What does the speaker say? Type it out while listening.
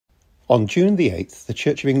On June the 8th, the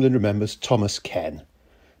Church of England remembers Thomas Ken,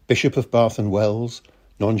 Bishop of Bath and Wells,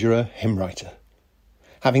 nonjuror, hymn writer.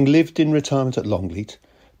 Having lived in retirement at Longleat,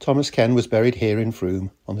 Thomas Ken was buried here in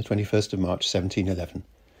Frome on the 21st of March 1711,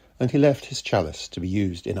 and he left his chalice to be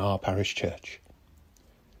used in our parish church.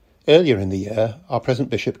 Earlier in the year, our present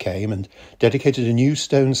bishop came and dedicated a new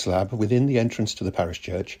stone slab within the entrance to the parish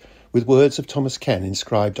church with words of Thomas Ken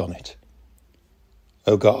inscribed on it.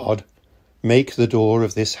 O God, make the door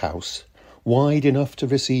of this house wide enough to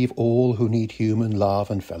receive all who need human love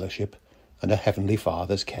and fellowship and a heavenly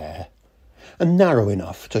Father's care, and narrow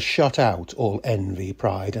enough to shut out all envy,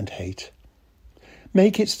 pride and hate.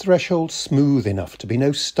 Make its threshold smooth enough to be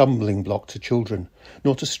no stumbling block to children,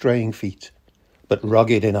 nor to straying feet, but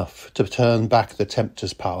rugged enough to turn back the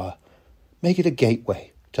tempter's power. Make it a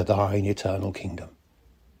gateway to thine eternal kingdom.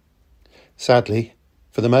 Sadly,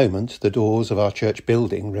 for the moment, the doors of our church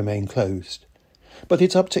building remain closed. But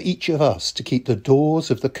it's up to each of us to keep the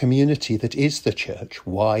doors of the community that is the church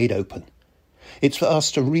wide open. It's for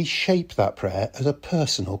us to reshape that prayer as a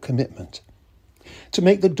personal commitment. To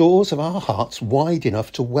make the doors of our hearts wide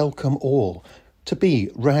enough to welcome all, to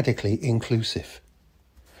be radically inclusive.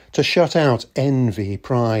 To shut out envy,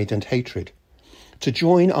 pride and hatred. To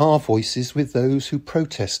join our voices with those who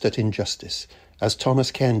protest at injustice, as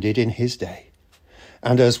Thomas Ken did in his day.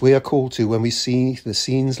 And as we are called to when we see the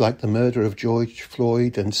scenes like the murder of George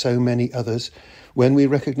Floyd and so many others, when we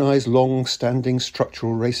recognise long-standing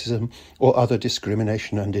structural racism or other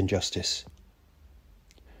discrimination and injustice.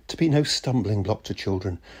 To be no stumbling block to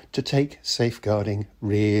children, to take safeguarding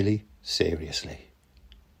really seriously.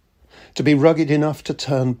 To be rugged enough to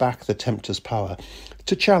turn back the tempter's power,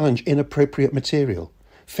 to challenge inappropriate material,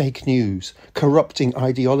 fake news, corrupting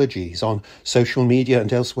ideologies on social media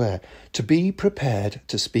and elsewhere, to be prepared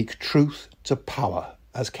to speak truth to power,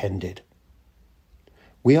 as Ken did.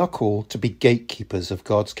 We are called to be gatekeepers of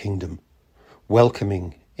God's kingdom,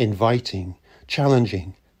 welcoming, inviting,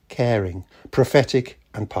 challenging, caring, prophetic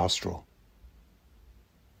and pastoral.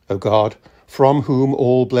 O God, from whom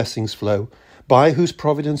all blessings flow, by whose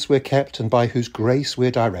providence we're kept and by whose grace we're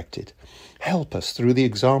directed, help us through the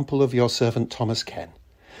example of your servant Thomas Ken,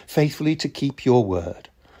 faithfully to keep your word,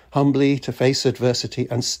 humbly to face adversity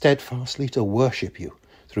and steadfastly to worship you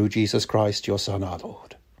through Jesus Christ, your Son, our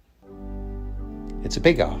Lord. It's a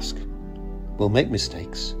big ask. We'll make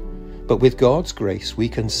mistakes, but with God's grace we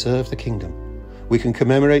can serve the kingdom. We can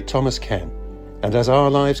commemorate Thomas Ken, and as our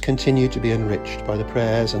lives continue to be enriched by the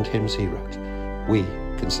prayers and hymns he wrote, we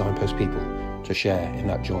can signpost people to share in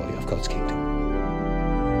that joy of God's kingdom.